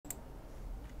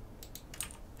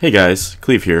Hey guys,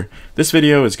 Cleve here. This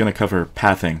video is going to cover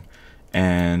pathing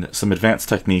and some advanced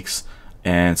techniques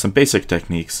and some basic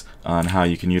techniques on how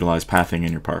you can utilize pathing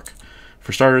in your park.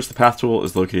 For starters, the path tool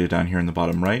is located down here in the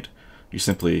bottom right. You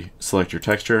simply select your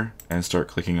texture and start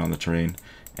clicking on the terrain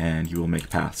and you will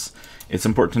make paths. It's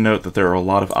important to note that there are a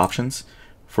lot of options.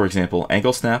 For example,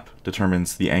 angle snap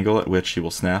determines the angle at which you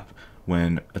will snap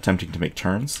when attempting to make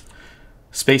turns.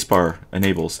 Spacebar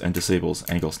enables and disables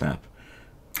angle snap.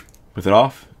 With it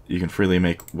off, you can freely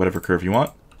make whatever curve you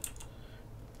want.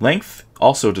 Length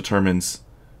also determines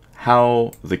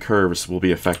how the curves will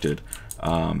be affected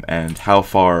and how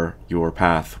far your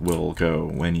path will go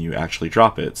when you actually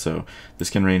drop it. So this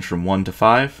can range from 1 to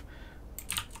 5.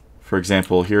 For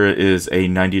example, here is a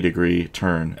 90-degree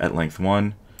turn at length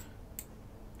 1,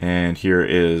 and here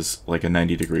is like a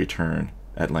 90-degree turn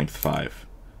at length 5.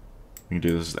 We can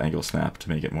do this with angle snap to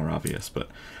make it more obvious, but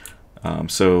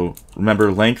so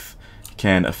remember, length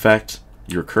can affect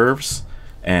your curves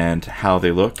and how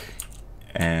they look,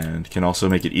 and can also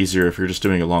make it easier if you're just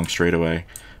doing a long straightaway.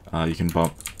 You can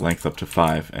bump length up to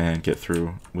 5 and get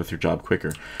through with your job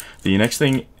quicker. The next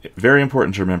thing, very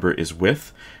important to remember, is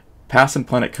width. Paths in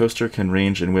Planet Coaster can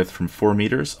range in width from 4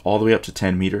 meters all the way up to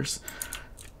 10 meters.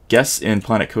 Guests in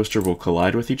Planet Coaster will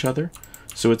collide with each other,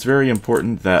 so it's very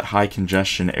important that high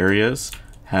congestion areas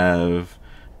have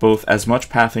both as much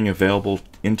pathing available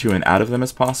into and out of them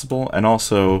as possible, and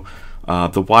also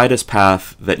the widest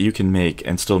path that you can make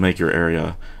and still make your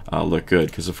area look good,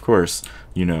 because of course,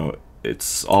 you know,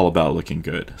 it's all about looking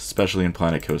good, especially in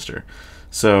Planet Coaster.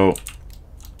 So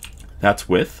that's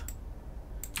width.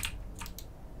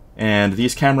 And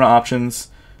these camera options,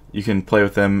 you can play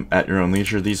with them at your own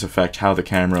leisure. These affect how the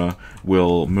camera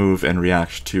will move and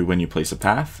react to when you place a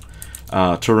path.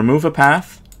 To remove a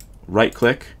path,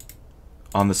 right-click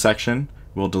on the section,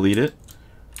 we'll delete it.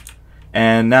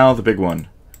 And now the big one.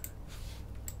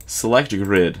 Select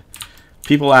grid.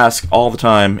 People ask all the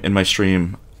time in my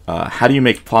stream, how do you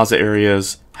make plaza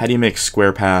areas? How do you make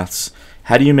square paths?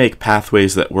 How do you make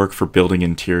pathways that work for building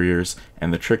interiors?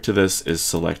 And the trick to this is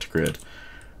select grid.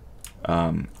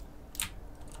 The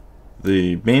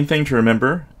main thing to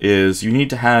remember is you need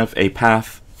to have a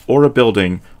path or a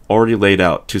building already laid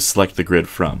out to select the grid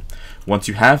from. Once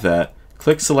you have that,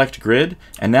 click select grid,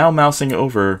 and now mousing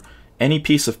over any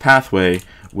piece of pathway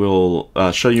will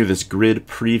show you this grid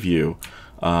preview.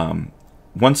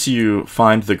 Once you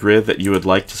find the grid that you would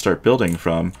like to start building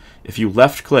from, if you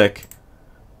left click,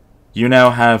 you now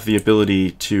have the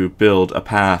ability to build a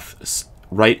path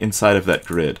right inside of that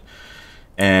grid.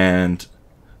 And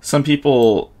some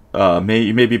people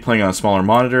you may be playing on a smaller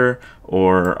monitor,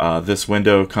 or this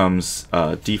window comes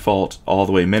default all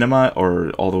the way minimized or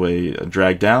all the way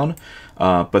dragged down.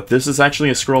 But this is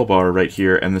actually a scroll bar right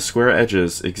here, and the square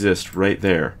edges exist right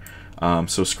there.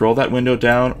 So scroll that window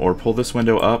down or pull this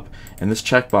window up, and this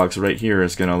checkbox right here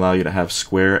is going to allow you to have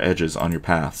square edges on your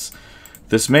paths.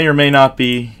 This may or may not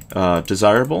be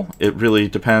desirable. It really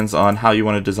depends on how you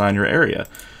want to design your area.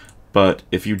 But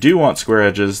if you do want square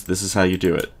edges, this is how you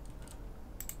do it.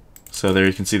 So there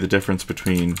you can see the difference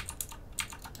between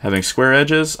having square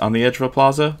edges on the edge of a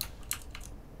plaza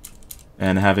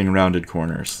and having rounded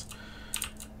corners.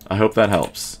 I hope that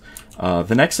helps.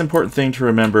 The next important thing to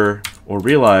remember or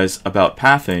realize about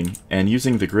pathing and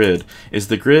using the grid is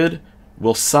the grid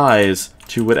will size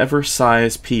to whatever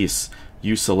size piece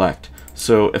you select.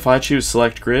 So if I choose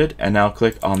select grid and now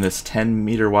click on this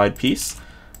 10-meter wide piece,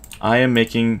 I am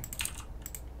making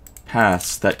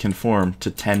paths that conform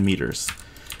to 10 meters.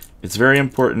 It's very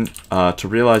important to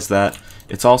realize that.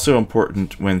 It's also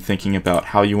important when thinking about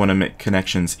how you want to make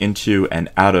connections into and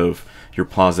out of your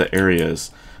plaza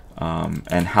areas,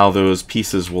 and how those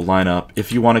pieces will line up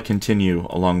if you want to continue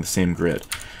along the same grid.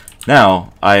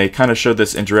 Now, I kind of showed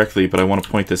this indirectly, but I want to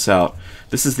point this out.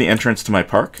 This is the entrance to my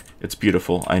park. It's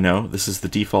beautiful, I know. This is the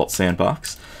default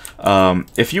sandbox.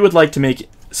 If you would like to make,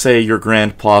 say, your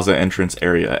grand plaza entrance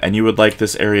area, and you would like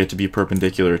this area to be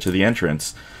perpendicular to the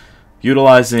entrance,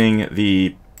 utilizing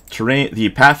the terrain, the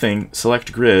pathing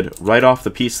select grid right off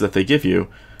the piece that they give you,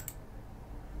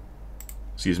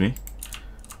 excuse me,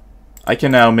 I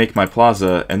can now make my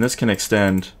plaza, and this can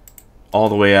extend all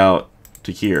the way out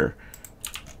to here,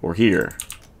 or here,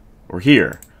 or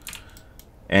here.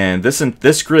 And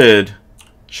this grid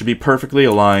should be perfectly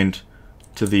aligned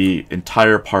to the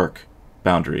entire park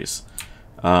boundaries.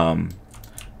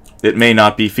 It may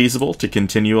not be feasible to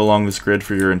continue along this grid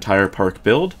for your entire park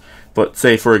build, but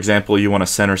say, for example, you want to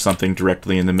center something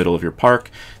directly in the middle of your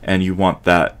park, and you want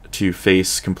that to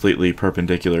face completely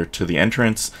perpendicular to the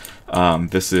entrance.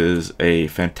 This is a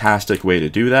fantastic way to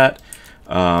do that.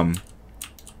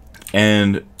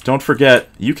 And don't forget,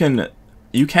 you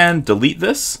can delete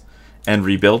this and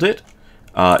rebuild it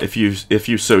if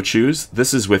you so choose.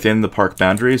 This is within the park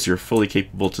boundaries. You're fully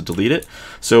capable to delete it.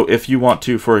 So if you want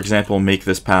to, for example, make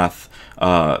this path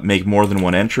make more than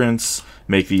one entrance,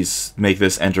 make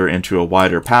this enter into a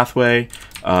wider pathway,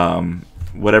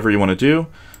 whatever you want to do,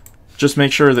 just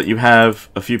make sure that you have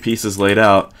a few pieces laid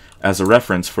out as a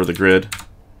reference for the grid.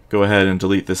 Go ahead and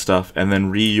delete this stuff and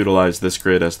then reutilize this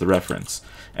grid as the reference.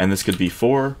 And this could be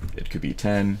 4, it could be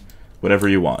 10, whatever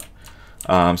you want.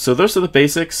 So those are the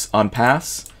basics on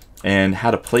paths and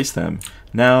how to place them.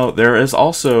 Now there is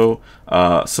also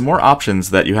some more options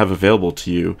that you have available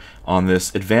to you on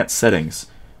this advanced settings.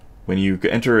 When you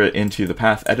enter it into the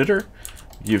path editor,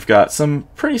 you've got some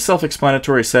pretty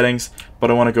self-explanatory settings,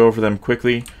 but I want to go over them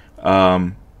quickly.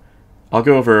 I'll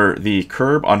go over the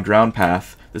curb on ground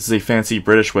path. This is a fancy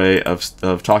British way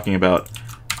of talking about,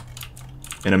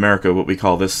 in America, what we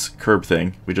call this curb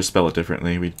thing. We just spell it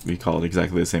differently. We call it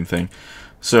exactly the same thing.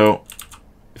 So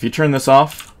if you turn this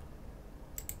off,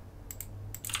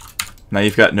 now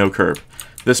you've got no curb.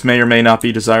 This may or may not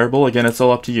be desirable. Again, it's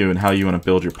all up to you and how you want to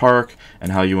build your park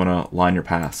and how you want to line your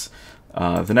paths.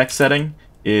 The next setting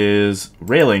is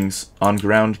railings on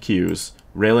ground queues.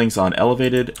 Railings on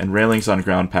elevated and railings on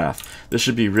ground path. This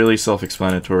should be really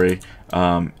self-explanatory.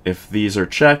 If these are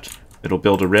checked, it'll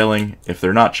build a railing. If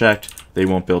they're not checked, they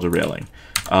won't build a railing.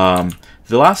 The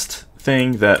last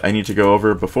thing that I need to go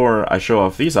over before I show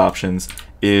off these options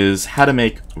is how to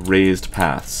make raised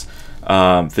paths.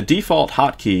 The default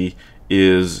hotkey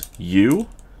is U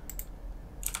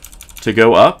to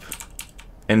go up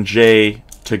and J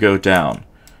to go down.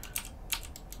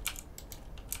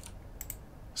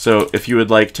 So if you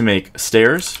would like to make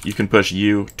stairs, you can push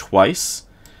U twice,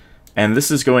 and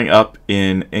this is going up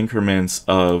in increments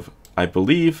of, I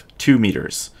believe, 2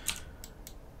 meters.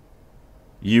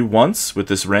 U once with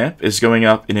this ramp is going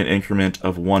up in an increment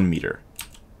of 1 meter.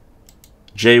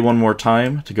 J one more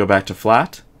time to go back to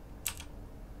flat.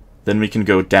 Then we can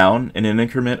go down in an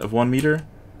increment of 1 meter,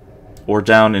 or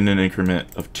down in an increment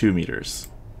of 2 meters.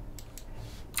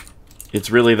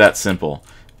 It's really that simple.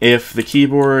 If the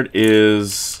keyboard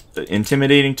is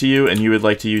intimidating to you and you would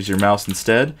like to use your mouse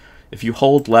instead, if you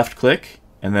hold left click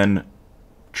and then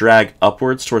drag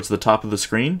upwards towards the top of the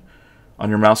screen on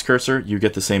your mouse cursor, you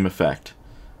get the same effect.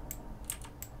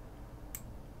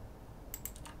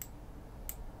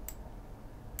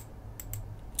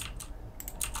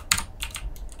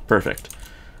 Perfect.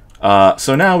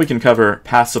 So now we can cover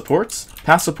path supports.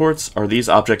 Path supports are these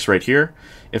objects right here.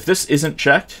 If this isn't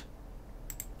checked,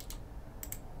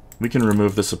 we can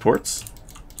remove the supports.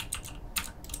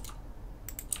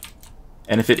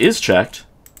 And if it is checked,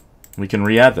 we can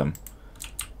re-add them.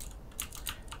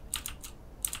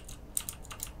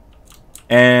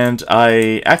 And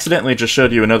I accidentally just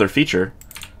showed you another feature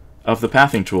of the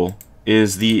pathing tool,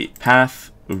 is the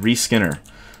path reskinner.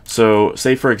 So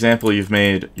say for example you've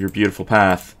made your beautiful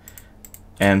path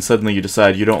and suddenly you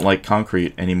decide you don't like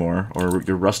concrete anymore or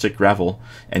your rustic gravel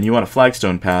and you want a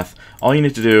flagstone path. All you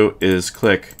need to do is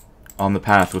click on the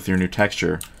path with your new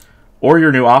texture or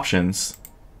your new options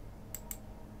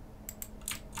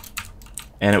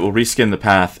and it will reskin the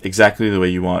path exactly the way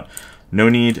you want. No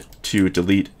need to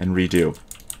delete and redo.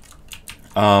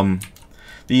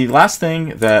 The last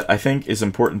thing that I think is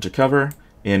important to cover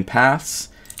in paths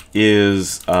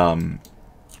is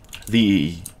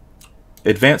the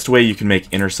advanced way you can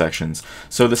make intersections.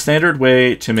 So the standard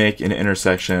way to make an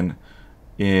intersection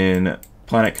in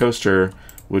Planet Coaster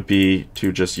would be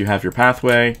to just, you have your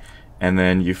pathway and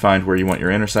then you find where you want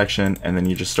your intersection and then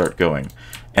you just start going.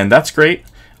 And that's great.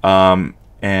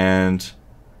 And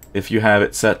if you have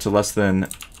it set to less than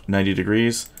 90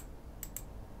 degrees,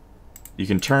 you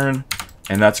can turn,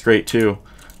 and that's great too.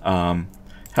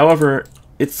 However,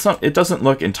 it doesn't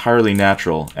look entirely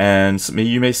natural, and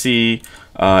you may see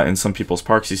in some people's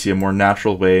parks, you see a more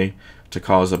natural way to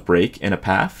cause a break in a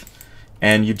path,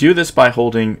 and you do this by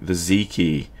holding the Z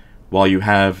key while you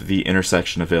have the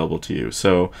intersection available to you.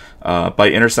 So by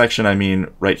intersection, I mean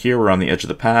right here, we're on the edge of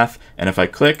the path, and if I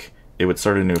click, it would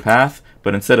start a new path,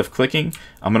 but instead of clicking,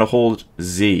 I'm going to hold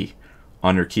Z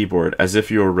on your keyboard as if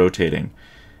you were rotating.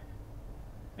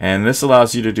 And this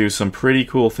allows you to do some pretty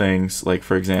cool things, like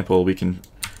for example, we can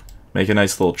make a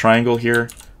nice little triangle here.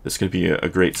 This could be a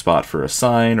great spot for a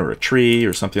sign or a tree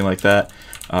or something like that.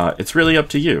 It's really up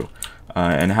to you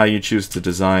and how you choose to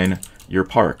design your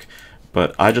park.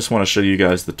 But I just want to show you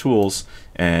guys the tools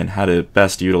and how to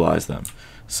best utilize them.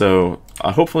 So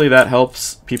hopefully that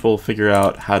helps people figure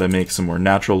out how to make some more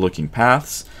natural looking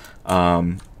paths.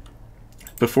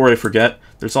 Before I forget,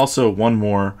 there's also one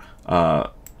more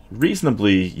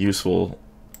reasonably useful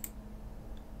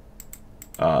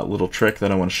little trick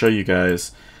that I want to show you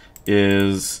guys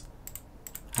is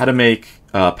how to make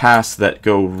paths that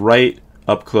go right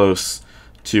up close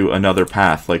to another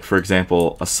path, like for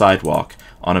example a sidewalk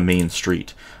on a main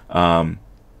street.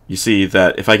 You see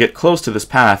that if I get close to this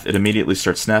path, it immediately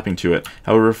starts snapping to it.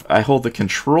 However, if I hold the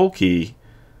control key,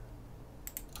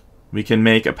 we can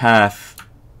make a path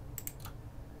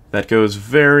that goes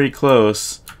very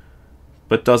close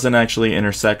but doesn't actually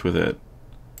intersect with it.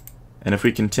 And if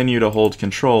we continue to hold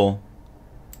control,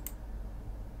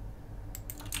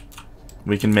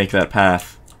 we can make that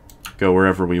path go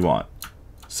wherever we want.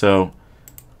 So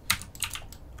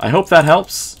I hope that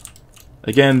helps.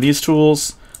 Again, these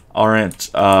tools aren't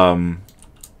going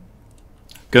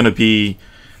to be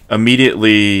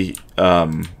immediately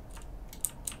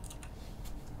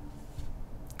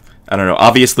I don't know,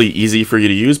 obviously easy for you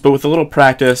to use, but with a little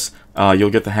practice, you'll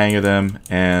get the hang of them,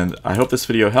 and I hope this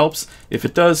video helps. If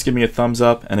it does, give me a thumbs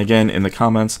up, and again, in the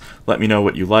comments, let me know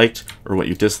what you liked, or what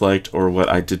you disliked, or what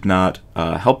I did not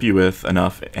help you with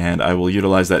enough, and I will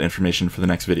utilize that information for the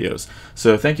next videos.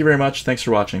 So thank you very much, thanks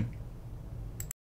for watching.